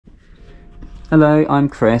Hello, I'm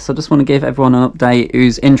Chris. I just want to give everyone an update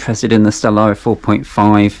who's interested in the StellaLyra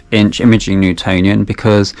 4.5 inch imaging Newtonian,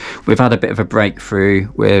 because we've had a bit of a breakthrough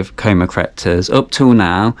with Coma correctors. Up till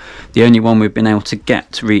now, the only one we've been able to get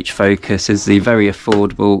to reach focus is the very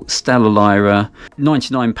affordable StellaLyra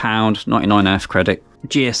 £99, 99 Earth credit,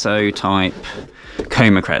 GSO type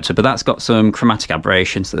Coma corrector, but that's got some chromatic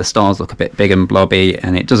aberration, so the stars look a bit big and blobby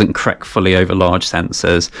and it doesn't correct fully over large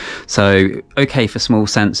sensors. So okay for small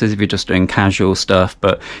sensors if you're just doing casual stuff,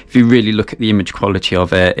 but if you really look at the image quality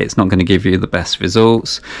of it, it's not going to give you the best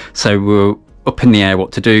results. So we're up in the air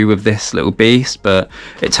what to do with this little beast, but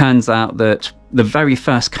it turns out that the very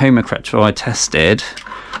first Coma corrector I tested,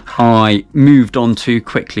 I moved on too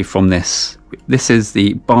quickly from this. This is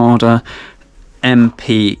the Baader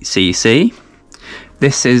MPCC.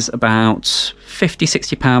 This is about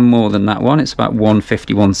 £50–60 more than that one. It's about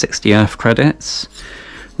 150–160 Earth credits.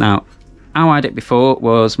 Now, how I had it before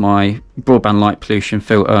was my broadband light pollution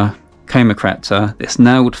filter Coma corrector, this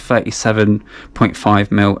nailed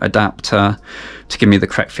 37.5mm adapter to give me the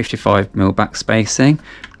correct 55mm backspacing,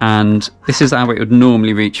 and this is how it would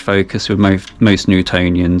normally reach focus with most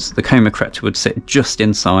Newtonians. The Coma corrector would sit just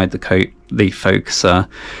inside the focuser,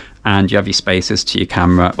 and you have your spacers to your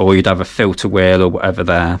camera, or you'd have a filter wheel or whatever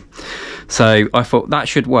there. So I thought that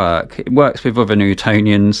should work. It works with other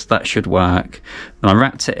Newtonians, that should work. And I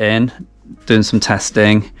wrapped it in, doing some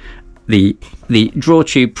testing. The draw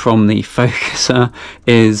tube from the focuser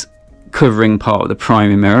is covering part of the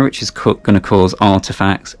primary mirror, which is going to cause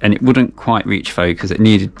artifacts, and it wouldn't quite reach focus. It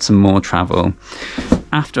needed some more travel.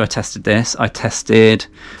 After I tested this, I tested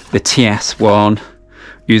the TS one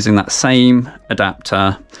using that same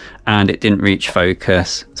adapter, and it didn't reach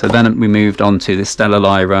focus. So then we moved on to the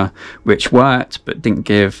StellaLyra, which worked but didn't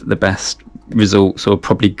give the best results, or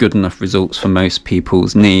probably good enough results for most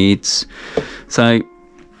people's needs. So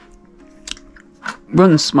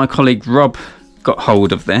once my colleague Rob got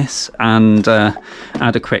hold of this and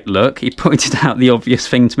had a quick look, he pointed out the obvious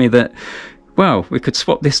thing to me, that, well, we could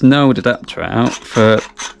swap this node adapter out for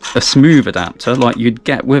a smooth adapter like you'd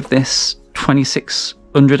get with this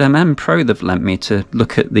 2600mm Pro they've lent me to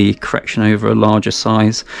look at the correction over a larger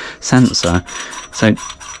size sensor. So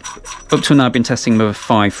up till now I've been testing with a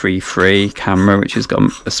 533 camera, which has got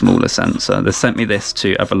a smaller sensor. They sent me this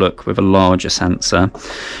to have a look with a larger sensor.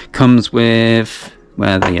 Comes with,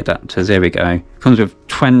 where are the adapters? Here we go. Comes with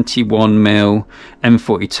 21mm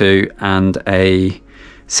M42 and a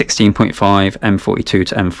 16.5 M42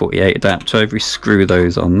 to M48 adapter. We screw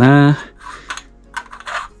those on there.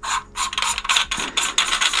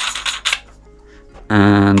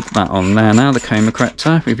 And that on there now, the Coma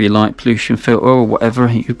corrector with your light pollution filter or whatever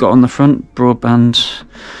you've got on the front, broadband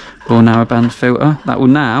or narrowband filter. That will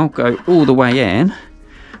now go all the way in,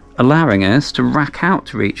 allowing us to rack out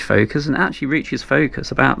to reach focus, and actually reaches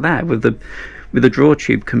focus about there with the draw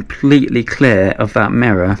tube completely clear of that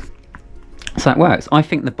mirror. So that works. I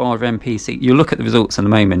think the Baader MPC, you'll look at the results in a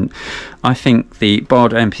moment, I think the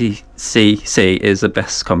Baader MPCC is the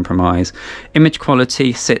best compromise. Image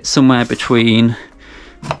quality sits somewhere between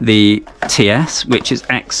the TS, which is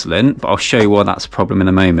excellent, but I'll show you why that's a problem in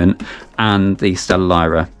a moment, and the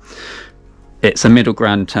StellaLyra. It's a middle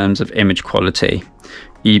ground in terms of image quality.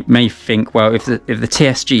 You may think, well, if the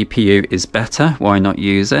TS GPU is better, why not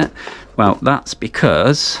use it? Well, that's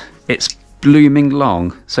because it's blooming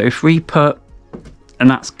long. So if we put, and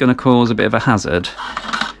that's going to cause a bit of a hazard.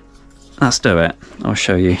 Let's do it. I'll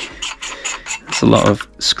show you. It's a lot of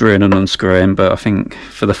screwing and unscrewing, but I think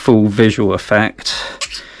for the full visual effect,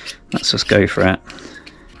 let's just go for it.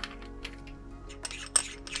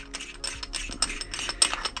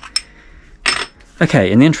 Okay,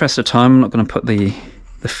 in the interest of time, I'm not going to put the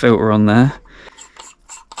filter on there.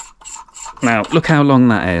 Now, look how long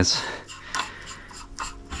that is.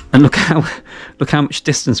 And look how much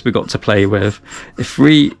distance we've got to play with. If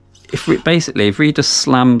we just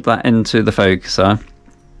slammed that into the focuser,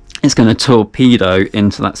 it's going to torpedo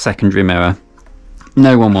into that secondary mirror.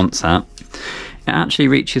 No one wants that. It actually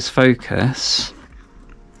reaches focus.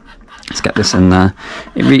 Let's get this in there.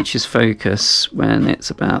 It reaches focus when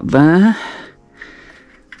it's about there,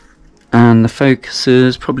 and the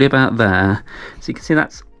focuser's probably about there. So you can see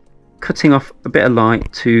that's cutting off a bit of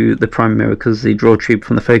light to the primary mirror because the draw tube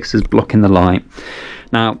from the focus is blocking the light.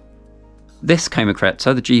 Now, this Coma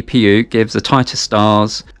corrector, the GPU, gives the tighter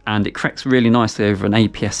stars, and it corrects really nicely over an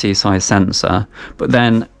APS-C size sensor. But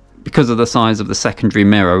then, because of the size of the secondary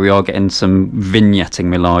mirror, we are getting some vignetting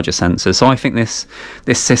with larger sensors. So I think this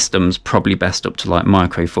system's probably best up to like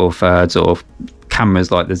Micro Four Thirds or cameras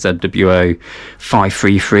like the ZWO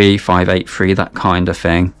 533, 583, that kind of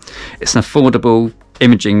thing. It's an affordable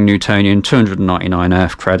imaging Newtonian, 299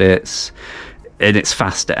 Earth credits, and it's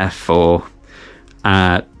fast at f4.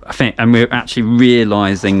 I think, and we're actually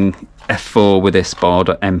realising f4 with this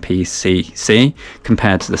Baader MPCC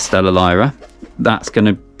compared to the StellaLyra. That's going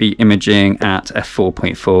to be imaging at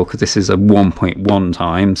f4.4 because this is a 1.1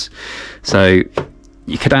 times. So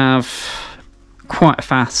you could have quite a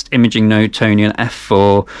fast imaging Newtonian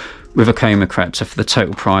f4 with a Coma corrector for the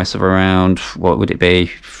total price of around, what would it be,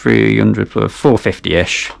 300 or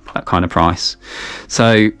 450-ish, that kind of price.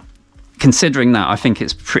 So considering that, I think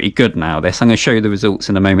it's pretty good now, this. I'm going to show you the results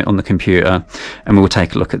in a moment on the computer, and we'll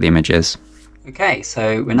take a look at the images. Okay,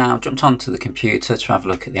 so we're now jumped onto the computer to have a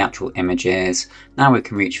look at the actual images. Now we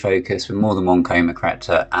can reach focus with more than one Coma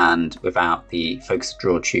corrector and without the focus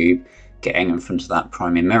draw tube getting in front of that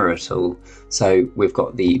primary mirror tool. So we've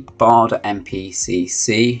got the Baader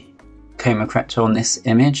MPCC Coma corrector on this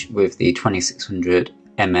image with the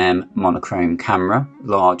 2600mm monochrome camera,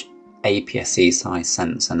 large APS-C size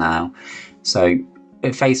sensor now. So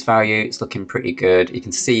at face value, it's looking pretty good. You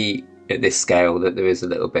can see at this scale that there is a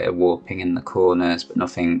little bit of warping in the corners, but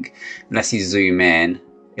nothing, unless you zoom in,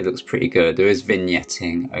 it looks pretty good. There is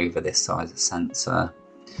vignetting over this size of sensor,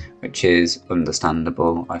 which is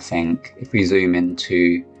understandable, I think. If we zoom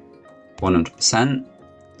into 100%,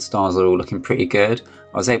 the stars are all looking pretty good.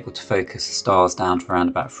 I was able to focus the stars down to around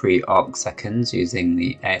about 3 arc seconds using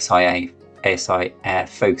the ASI Air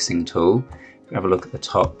focusing tool. If we have a look at the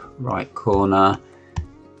top right corner,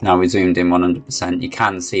 now we zoomed in 100%, you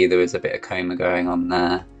can see there is a bit of Coma going on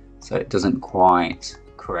there, so it doesn't quite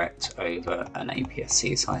correct over an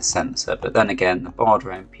APS-C size sensor. But then again, the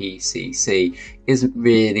Baader MPCC isn't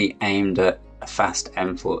really aimed at a fast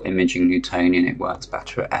M4 imaging Newtonian, it works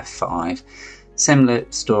better at f5. Similar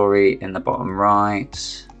story in the bottom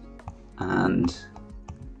right and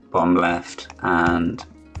bottom left and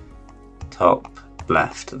top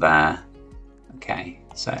left there. Okay,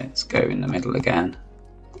 so let's go in the middle again.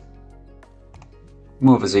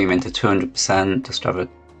 More of a zoom into 200% just to have a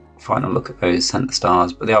final look at those centre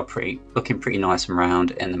stars, but they are looking pretty nice and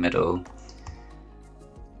round in the middle.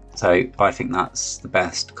 So I think that's the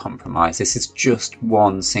best compromise. This is just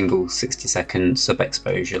one single 60-second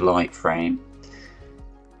sub-exposure light frame.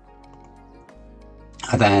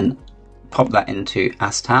 I then pop that into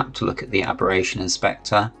ASTAP to look at the aberration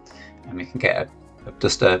inspector, and we can get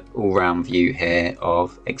just a all-round view here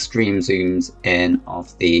of extreme zooms in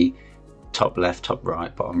of the top left, top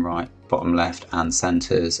right, bottom left, and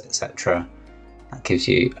centres, etc. That gives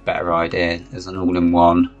you a better idea. There's an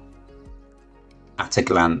all-in-one, at a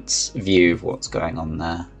glance view of what's going on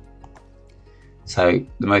there. So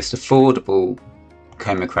the most affordable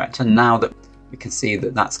Coma corrector, now that we can see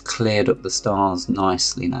that that's cleared up the stars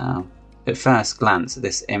nicely now. At first glance at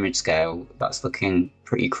this image scale, that's looking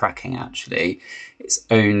pretty cracking actually. It's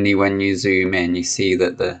only when you zoom in you see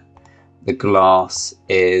that the glass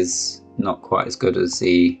is not quite as good as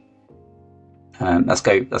the let's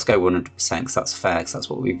go 100% because that's fair, because that's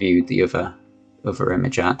what we viewed the other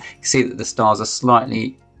image at. You can see that the stars are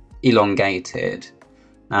slightly elongated.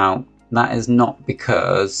 Now that is not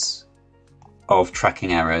because of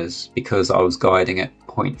tracking errors, because I was guiding at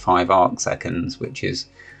 0.5 arc seconds, which is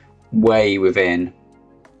way within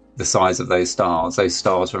the size of those stars. Those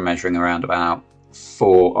stars were measuring around about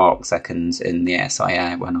 4 arc seconds in the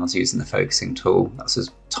SIA when I was using the focusing tool. That's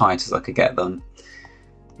as tight as I could get them.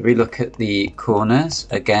 If we look at the corners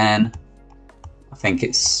again, I think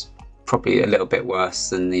it's probably a little bit worse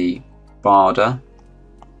than the Baader.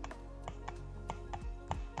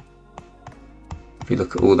 If we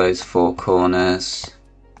look at all those 4 corners,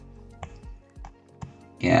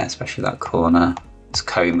 yeah, especially that corner, it's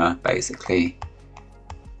Coma basically.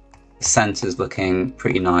 The centre's looking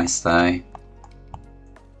pretty nice though.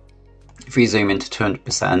 If we zoom into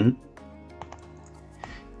 200%,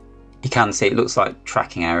 you can see it looks like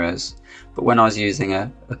tracking errors, but when I was using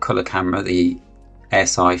a colour camera, the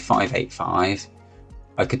ASI 5.5,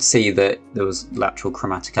 I could see that there was lateral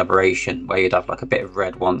chromatic aberration where you'd have like a bit of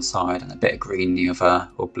red one side and a bit of green the other,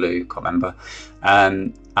 or blue, can't remember,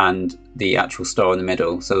 and the actual star in the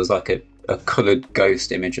middle. So there was like a coloured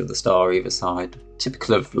ghost image of the star either side,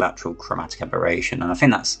 typical of lateral chromatic aberration. And I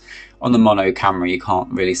think that's on the mono camera, you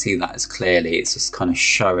can't really see that as clearly. It's just kind of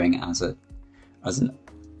showing as an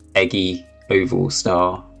eggy oval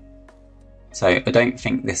star. So I don't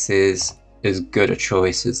think this is as good a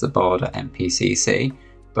choice as the Baader MPCC,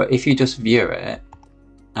 but if you just view it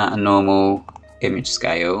at a normal image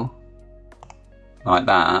scale like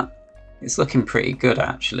that, it's looking pretty good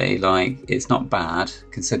actually. Like, it's not bad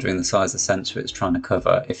considering the size of sensor it's trying to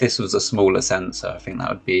cover. If this was a smaller sensor, I think that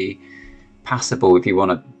would be passable if you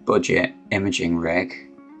want a budget imaging rig,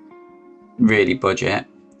 really budget.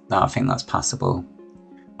 I think that's passable.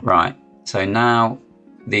 Right, so now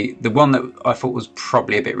the one that I thought was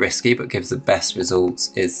probably a bit risky but gives the best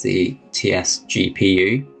results is the TS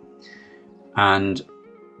GPU. And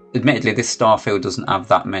admittedly, this star field doesn't have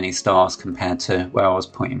that many stars compared to where I was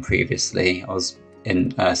pointing previously. I was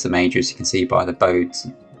in Ursa Major, as you can see by the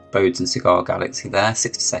Bodes and Cigar Galaxy there.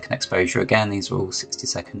 60-second exposure again. These are all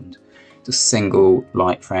 60-second, just single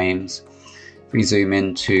light frames. If we zoom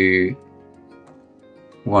into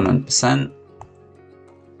 100%,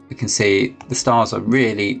 we can see the stars are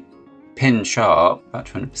really pin sharp at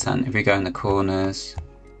 200%. If we go in the corners,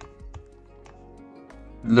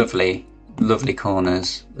 lovely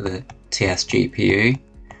corners with the TS GPU.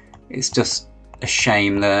 It's just a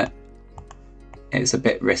shame that it's a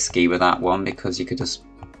bit risky with that one, because you could just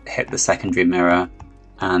hit the secondary mirror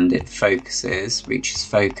and it reaches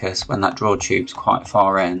focus when that draw tube's quite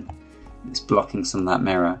far in. It's blocking some of that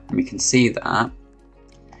mirror, and we can see that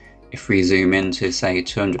if we zoom into, say,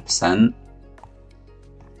 200%,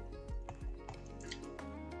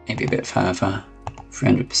 maybe a bit further,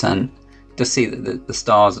 300%, just see that the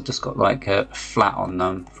stars have just got like a flat on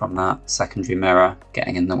them from that secondary mirror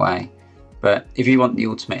getting in the way. But if you want the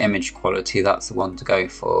ultimate image quality, that's the one to go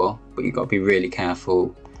for, but you've got to be really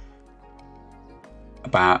careful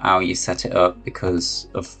about how you set it up, because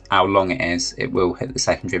of how long it is. It will hit the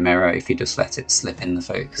secondary mirror if you just let it slip in the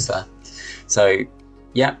focuser. So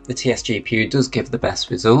yeah, the TS GPU does give the best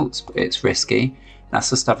results, but it's risky. Let's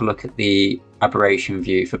just have a look at the aberration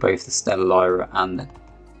view for both the StellaLyra and the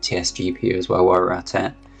TS GPU as well while we're at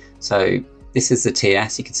it. So this is the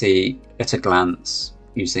TS. You can see at a glance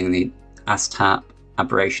using the ASTAP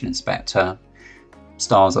aberration inspector,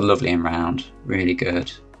 stars are lovely and round, really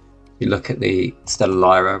good. You look at the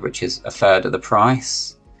StellaLyra, which is a third of the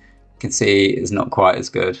price, you can see it's not quite as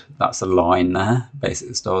good. That's a line there. Basically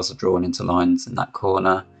the stars are drawn into lines in that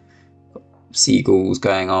corner. Got seagulls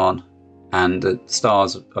going on, and the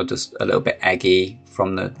stars are just a little bit eggy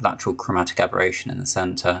from the lateral chromatic aberration in the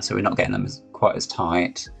centre, so we're not getting them quite as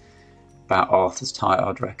tight, about half as tight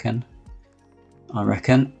I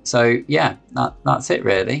reckon. So yeah, that's it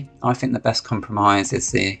really. I think the best compromise is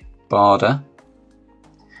the Baader.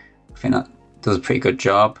 I think that does a pretty good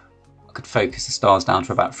job. I could focus the stars down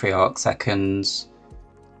to about 3 arc seconds.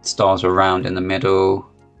 The stars are round in the middle.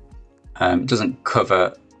 It doesn't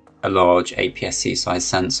cover a large APS-C size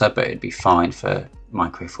sensor, but it'd be fine for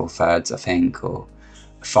micro four thirds, I think, or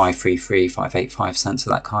a 533, 585 sensor,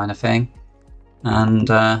 that kind of thing. And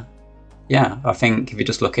yeah, I think if you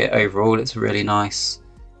just look at it overall, it's a really nice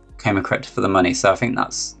Coma Corrector for the money. So I think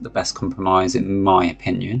that's the best compromise in my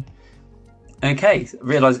opinion. Okay, I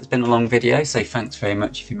realise it's been a long video, so thanks very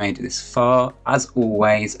much if you made it this far. As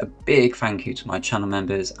always, a big thank you to my channel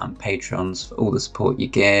members and patrons for all the support you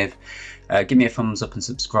give. Give me a thumbs up and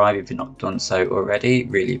subscribe if you've not done so already.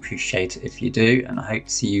 Really appreciate it if you do, and I hope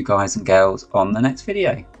to see you guys and girls on the next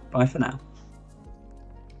video. Bye for now.